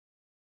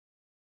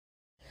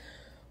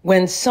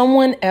When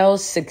someone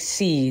else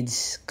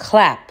succeeds,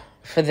 clap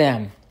for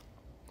them.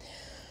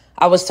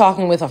 I was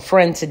talking with a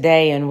friend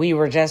today, and we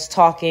were just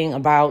talking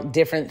about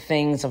different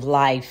things of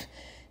life.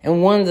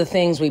 And one of the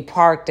things we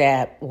parked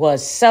at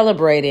was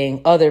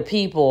celebrating other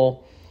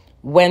people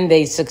when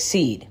they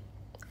succeed.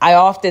 I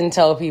often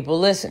tell people,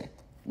 listen,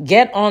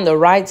 get on the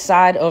right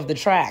side of the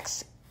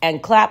tracks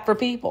and clap for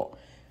people,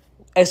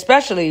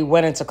 especially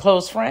when it's a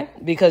close friend,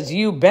 because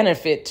you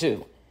benefit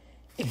too.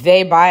 If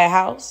they buy a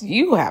house,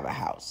 you have a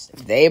house.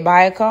 If they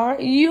buy a car,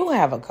 you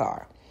have a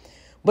car.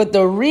 But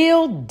the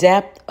real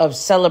depth of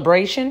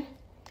celebration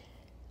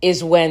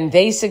is when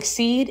they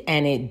succeed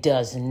and it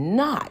does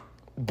not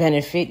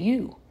benefit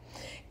you.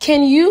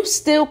 Can you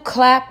still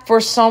clap for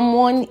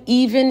someone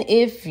even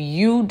if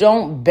you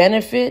don't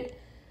benefit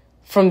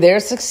from their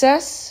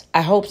success?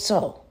 I hope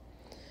so.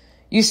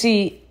 You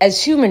see,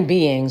 as human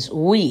beings,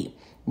 we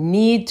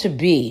need to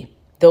be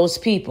those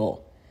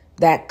people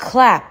that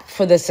clap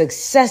for the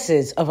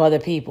successes of other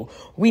people.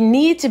 We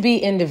need to be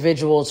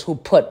individuals who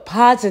put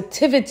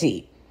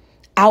positivity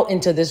out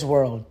into this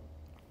world.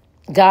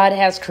 God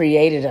has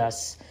created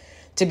us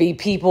to be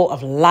people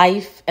of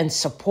life and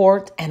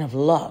support and of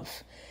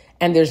love.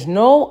 And there's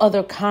no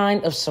other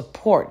kind of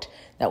support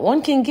that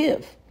one can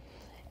give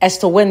as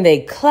to when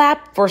they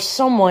clap for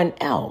someone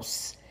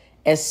else,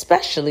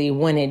 especially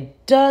when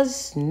it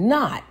does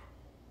not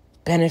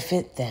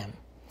benefit them.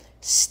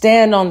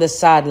 Stand on the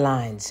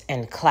sidelines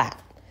and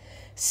clap.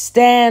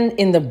 Stand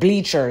in the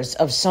bleachers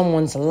of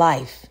someone's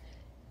life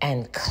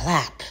and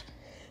clap.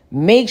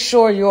 Make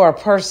sure you're a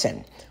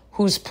person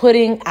who's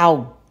putting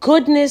out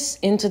goodness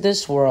into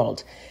this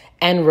world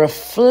and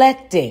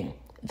reflecting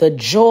the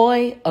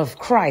joy of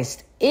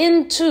Christ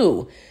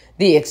into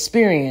the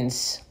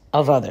experience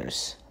of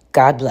others.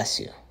 God bless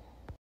you.